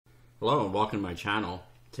Hello and welcome to my channel.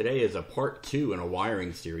 Today is a part 2 in a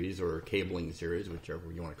wiring series or cabling series,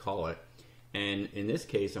 whichever you want to call it. And in this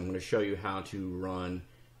case, I'm going to show you how to run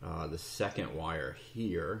the second wire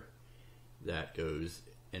here that goes,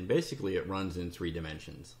 and basically it runs in 3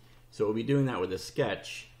 dimensions. So we'll be doing that with a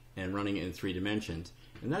sketch and running it in 3 dimensions.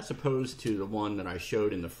 And that's opposed to the one that I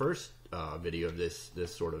showed in the first video of this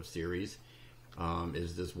sort of series,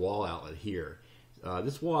 is this wall outlet here.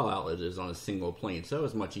 This wall outlet is on a single plane, so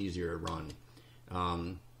it's much easier to run.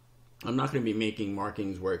 I'm not going to be making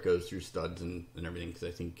markings where it goes through studs and everything, because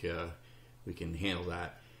I think we can handle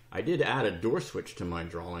that. I did add a door switch to my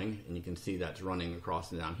drawing, and you can see that's running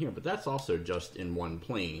across and down here, but that's also just in one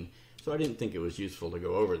plane, so I didn't think it was useful to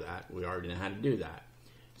go over that. We already know how to do that.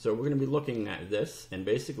 So we're going to be looking at this, and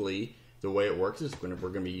basically the way it works is we're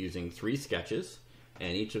going to be using 3 sketches.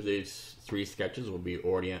 And each of these 3 sketches will be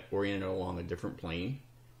oriented along a different plane.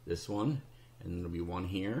 This one, and there'll be one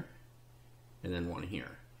here, and then one here.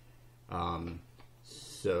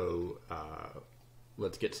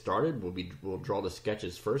 Let's get started. We'll draw the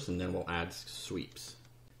sketches first, and then we'll add sweeps.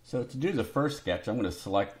 So to do the first sketch, I'm going to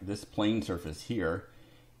select this plane surface here,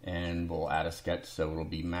 and we'll add a sketch so it'll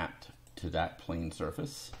be mapped to that plane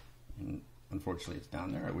surface. And unfortunately, it's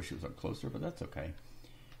down there. I wish it was up closer, but that's okay.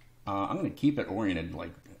 I'm going to keep it oriented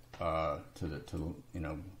like right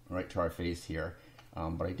to our face here,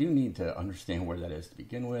 but I do need to understand where that is to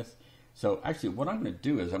begin with. So actually what I'm going to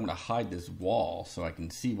do is I'm going to hide this wall so I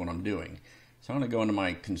can see what I'm doing. So I'm going to go into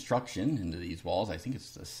my construction, into these walls. I think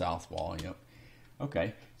it's the south wall. Yep.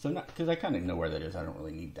 Okay, so because I kind of know where that is, I don't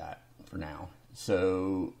really need that for now.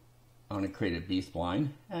 So I'm going to create a B-spline,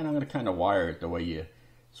 and I'm going to kind of wire it the way you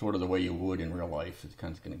would in real life. It's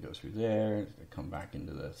kind of going to go through there. It's going to come back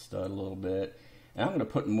into the stud a little bit, and I'm going to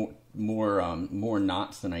put more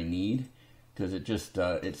knots than I need, because it just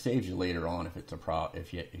it saves you later on if it's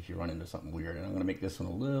if you run into something weird. And I'm going to make this one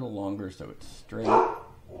a little longer so it's straight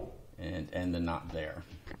and end the knot there.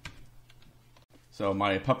 So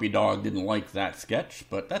my puppy dog didn't like that sketch,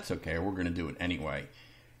 but that's okay. We're going to do it anyway.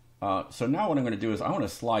 So now what I'm going to do is I want to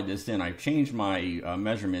slide this in. I've changed my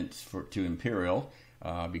measurements to imperial.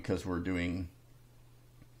 Because we're doing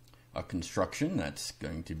a construction that's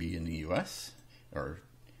going to be in the US, or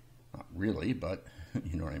not really, but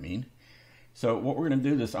you know what I mean. So what we're going to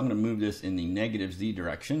do is I'm going to move this in the negative Z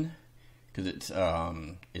direction, because it's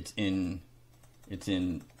in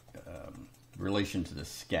relation to the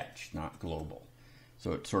sketch, not global.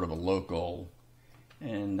 So it's sort of a local,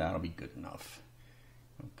 and that'll be good enough.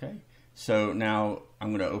 Okay. So now I'm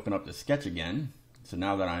going to open up the sketch again. So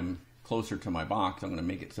now that I'm closer to my box, I'm going to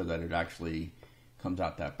make it so that it actually comes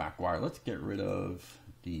out that back wire. Let's get rid of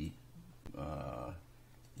the,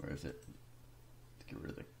 where is it? Let's get rid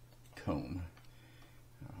of the comb.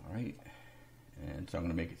 All right. And so I'm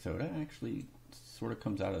going to make it so it actually sort of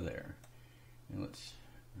comes out of there. And let's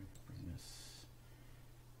bring this.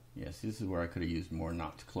 Yes, this is where I could have used more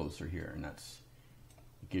knots closer here, and it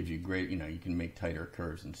gives you great, you can make tighter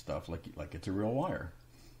curves and stuff like it's a real wire.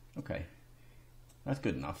 Okay. That's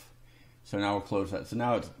good enough. So now we'll close that. So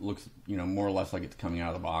now it looks, more or less like it's coming out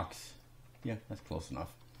of the box. Yeah, that's close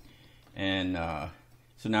enough. And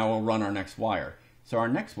so now we'll run our next wire. So our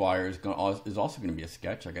next wire is also going to be a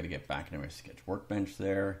sketch. I got to get back into my Sketch Workbench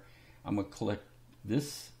there. I'm going to click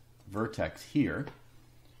this vertex here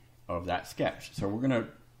of that sketch. So we're going to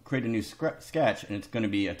create a new sketch, and it's going to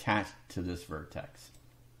be attached to this vertex.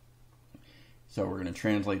 So we're going to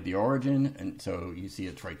translate the origin, and so you see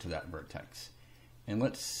it's right to that vertex. And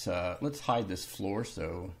let's hide this floor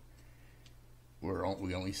so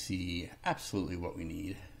we only see absolutely what we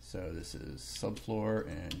need. So this is subfloor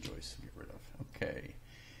and joists to get rid of. Okay.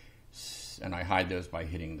 And I hide those by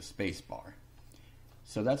hitting the space bar.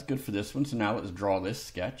 So that's good for this one. So now let's draw this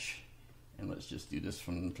sketch. And let's just do this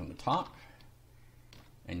from the top.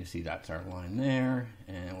 And you see that's our line there.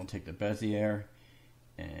 And we'll take the Bezier.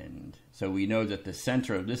 And so we know that the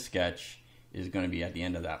center of this sketch is going to be at the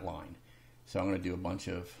end of that line. So I'm going to do a bunch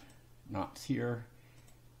of knots here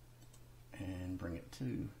and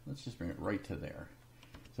let's just bring it right to there.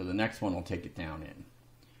 So the next one will take it down in.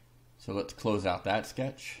 So let's close out that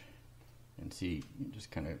sketch and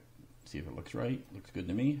just kind of see if it looks right. Looks good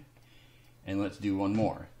to me. And let's do one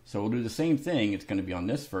more. So we'll do the same thing. It's going to be on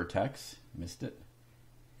this vertex. Missed it.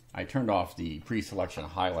 I turned off the pre-selection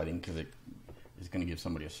highlighting because it is going to give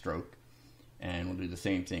somebody a stroke. And we'll do the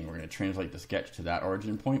same thing. We're going to translate the sketch to that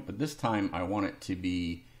origin point, but this time I want it to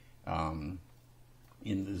be in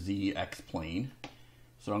the ZX plane.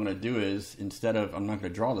 So what I'm going to do is, I'm not going to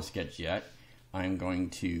draw the sketch yet, I'm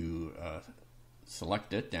going to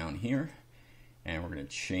select it down here, and we're going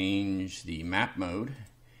to change the map mode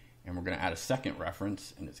and we're going to add a second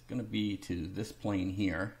reference, and it's going to be to this plane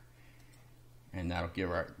here, and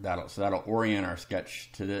that'll orient our sketch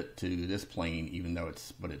to this plane, even though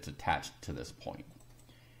it's attached to this point.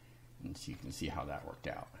 And so you can see how that worked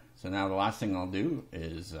out. So now the last thing I'll do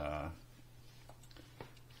is let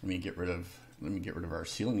me get rid of our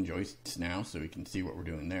ceiling joists now, so we can see what we're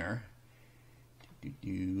doing there. I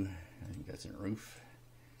think that's in roof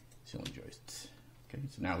ceiling joists. Okay,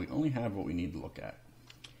 so now we only have what we need to look at,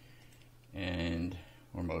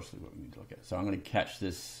 or mostly what we need to look at. So I'm going to catch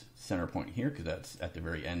this center point here because that's at the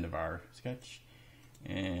very end of our sketch,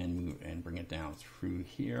 and bring it down through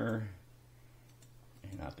here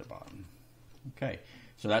and at the bottom. Okay,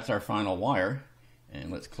 so that's our final wire,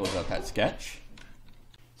 and let's close out that sketch.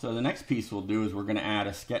 So the next piece we'll do is we're going to add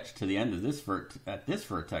a sketch to the end of this at this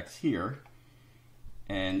vertex here,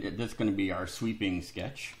 and this is going to be our sweeping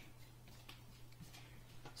sketch.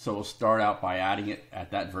 So we'll start out by adding it at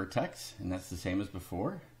that vertex, and that's the same as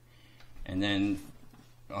before. And then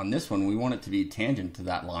on this one, we want it to be tangent to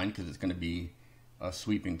that line because it's going to be a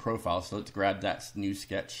sweeping profile. So let's grab that new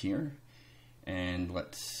sketch here, and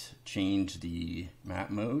let's change the map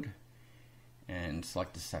mode and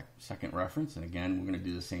select the second reference. And again, we're going to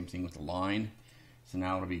do the same thing with the line. So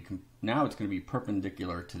now it's going to be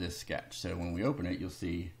perpendicular to this sketch. So when we open it, you'll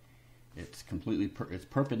see it's it's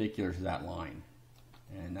perpendicular to that line.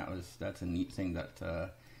 And that's a neat thing that I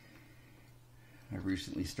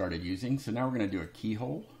recently started using. So now we're going to do a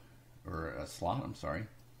keyhole, or a slot, I'm sorry.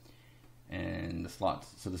 And the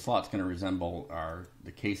slot's going to resemble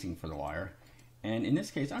the casing for the wire. And in this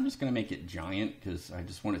case, I'm just going to make it giant because I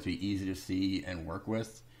just want it to be easy to see and work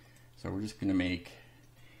with. So we're just going to make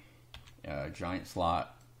a giant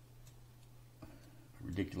slot, a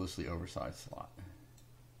ridiculously oversized slot.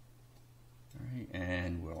 All right,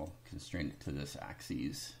 and we'll constrain it to this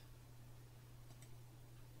axis.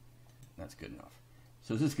 That's good enough.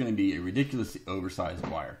 So this is going to be a ridiculously oversized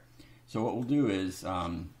wire. So what we'll do is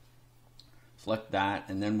select that,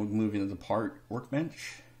 and then we'll move into the part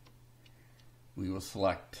workbench. We will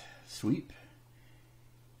select sweep,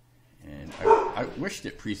 and I wished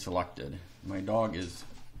it pre-selected. My dog is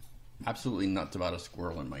absolutely nuts about a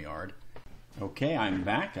squirrel in my yard. Okay, I'm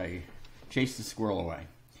back. I chased the squirrel away.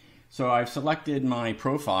 So I've selected my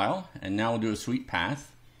profile, and now we'll do a sweep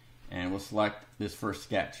path, and we'll select this first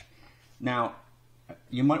sketch. Now,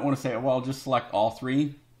 you might want to say, well, just select all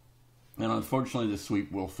three, and unfortunately the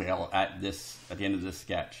sweep will fail at the end of this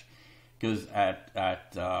sketch, because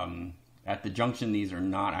at the junction, these are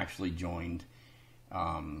not actually joined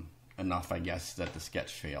enough, I guess, that the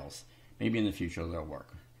sketch fails. Maybe in the future they'll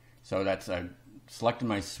work. So I've selected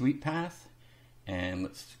my sweep path, and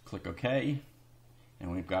let's click OK.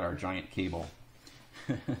 And we've got our giant cable.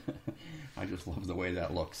 I just love the way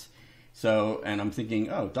that looks. So, and I'm thinking,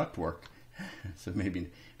 oh, ductwork. So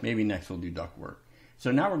maybe next we'll do ductwork. So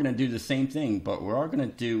now we're going to do the same thing, but we're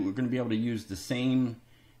going to be able to use the same.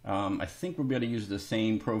 I think we'll be able to use the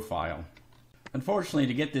same profile. Unfortunately,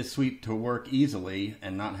 to get this sweep to work easily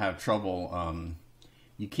and not have trouble,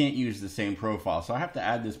 you can't use the same profile. So I have to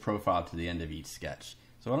add this profile to the end of each sketch.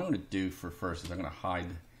 So what I'm going to do first is I'm going to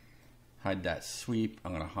hide that sweep.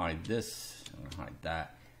 I'm going to hide this. I'm going to hide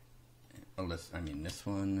that. Oh, this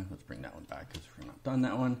one. Let's bring that one back because we're not done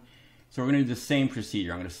that one. So we're going to do the same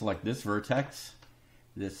procedure. I'm going to select this vertex,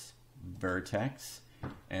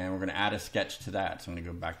 and we're going to add a sketch to that. So I'm going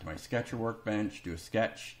to go back to my Sketcher Workbench, do a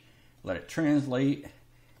sketch, let it translate,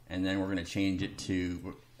 and then we're going to change it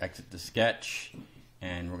to exit the sketch,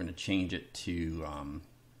 and we're going to change it to,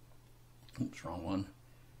 oops, wrong one.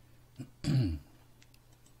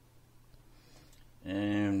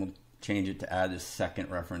 And we'll change it to add this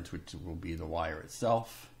second reference, which will be the wire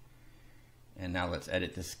itself. And now let's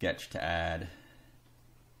edit the sketch to add.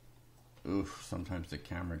 Oof, sometimes the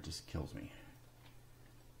camera just kills me.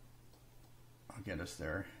 I'll get us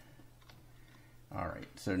there. All right,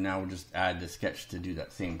 so now we'll just add the sketch to do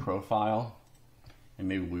that same profile. And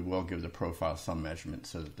maybe we will give the profile some measurement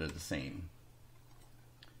so that they're the same.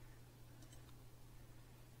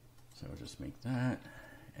 So I'll just make that.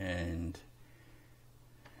 And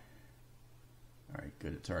all right,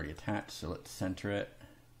 good, it's already attached, so let's center it.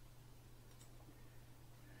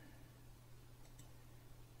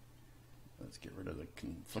 Let's get rid of the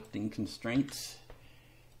conflicting constraints.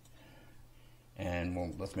 And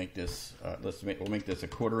we'll make this a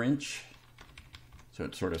 1/4 inch, so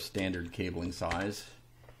it's sort of standard cabling size.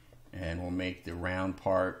 And we'll make the round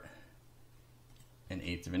part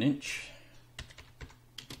 1/8 of an inch.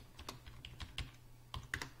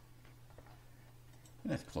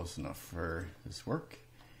 That's close enough for this work.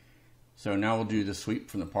 So now we'll do the sweep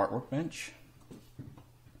from the part workbench.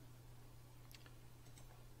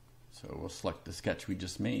 So we'll select the sketch we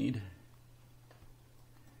just made.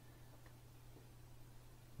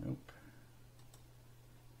 Nope.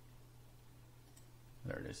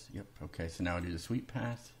 There it is. Yep. Okay, so now I do the sweep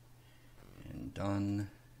path and done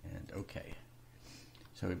and okay.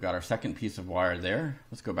 So we've got our second piece of wire there.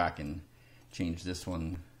 Let's go back and change this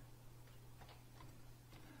one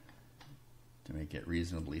to make it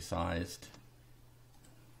reasonably sized.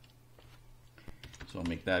 So I'll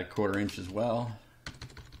make that 1/4 inch as well.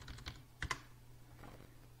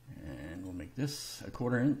 And we'll make this a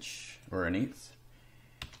 1/4 inch or an 1/8.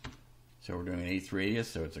 So we're doing an 1/8 radius,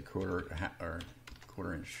 so it's a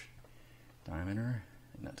 1/4 inch diameter,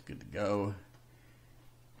 and that's good to go.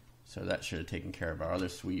 So that should have taken care of our other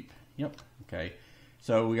sweep. Yep. Okay.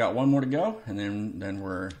 So we got one more to go, and then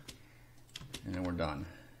we're done.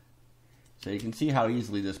 So you can see how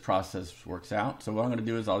easily this process works out. So what I'm going to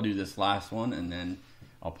do is I'll do this last one, and then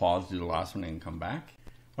I'll pause, do the last one, and come back.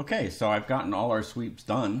 Okay. So I've gotten all our sweeps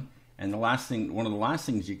done, and one of the last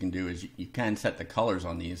things you can do is you can set the colors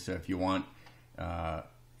on these. So if you want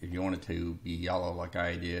it to be yellow like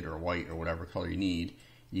I did, or white, or whatever color you need,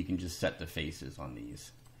 you can just set the faces on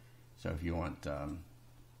these. So if you want, or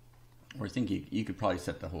I think you could probably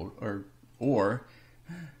set the whole, or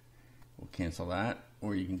we'll cancel that,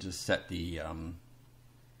 or you can just set the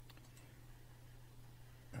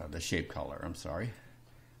shape color. I'm sorry,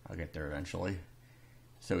 I'll get there eventually.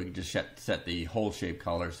 So we can just set the whole shape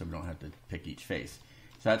color, so we don't have to pick each face.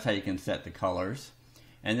 So that's how you can set the colors.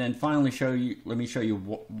 And then finally, let me show you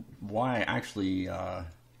why I actually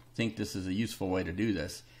think this is a useful way to do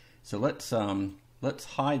this. So let's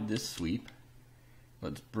hide this sweep.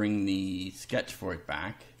 Let's bring the sketch for it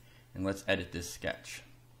back, and let's edit this sketch.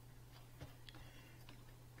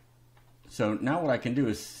 So now what I can do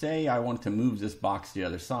is, say I want to move this box to the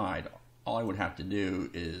other side. All I would have to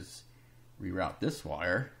do is reroute this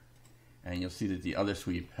wire, and you'll see that the other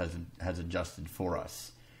sweep has adjusted for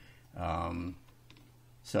us.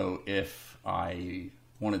 So if I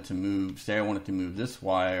wanted to move, say I wanted to move this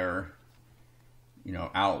wire,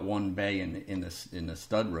 out one bay in the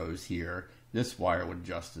stud rows here, this wire would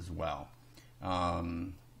adjust as well.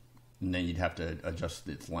 And then you'd have to adjust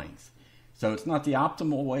its length. So it's not the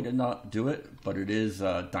optimal way to not do it, but it is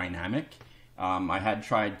dynamic. I had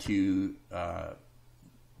tried to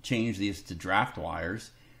change these to draft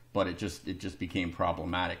wires, but it just became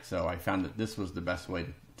problematic. So I found that this was the best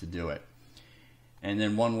way to do it. And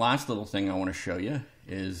then one last little thing I want to show you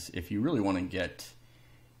is, if you really want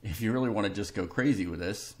to just go crazy with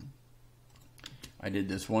this, I did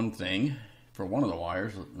this one thing for one of the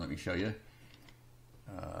wires. Let me show you.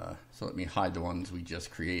 So let me hide the ones we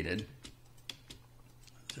just created,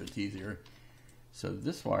 so it's easier. So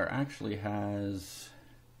this wire actually has,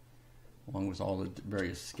 along with all the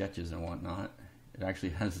various sketches and whatnot, it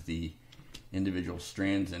actually has the individual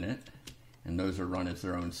strands in it, and those are run as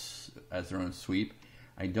their own sweep.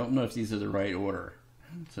 I don't know if these are the right order,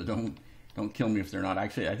 so don't kill me if they're not.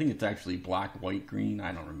 Actually, I think it's actually black, white, green.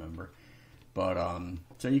 I don't remember, but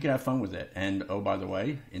so you can have fun with it. And oh, by the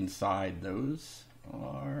way, inside those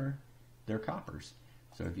they're coppers.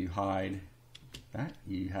 So if you hide that,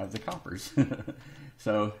 you have the coppers.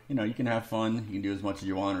 So you can have fun. You can do as much as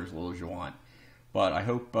you want or as little as you want. But I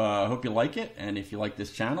hope you like it, and if you like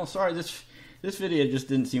this channel, sorry, this video just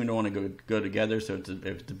didn't seem to want to go together, so it's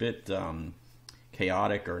a bit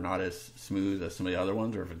chaotic or not as smooth as some of the other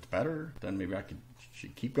ones. Or if it's better, then maybe I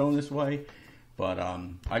should keep going this way. But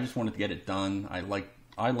I just wanted to get it done.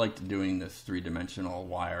 I liked doing this 3-dimensional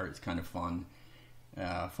wire. It's kind of fun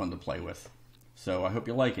to play with. So I hope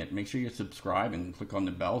you like it. Make sure you subscribe and click on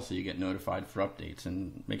the bell so you get notified for updates.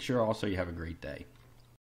 And make sure also you have a great day.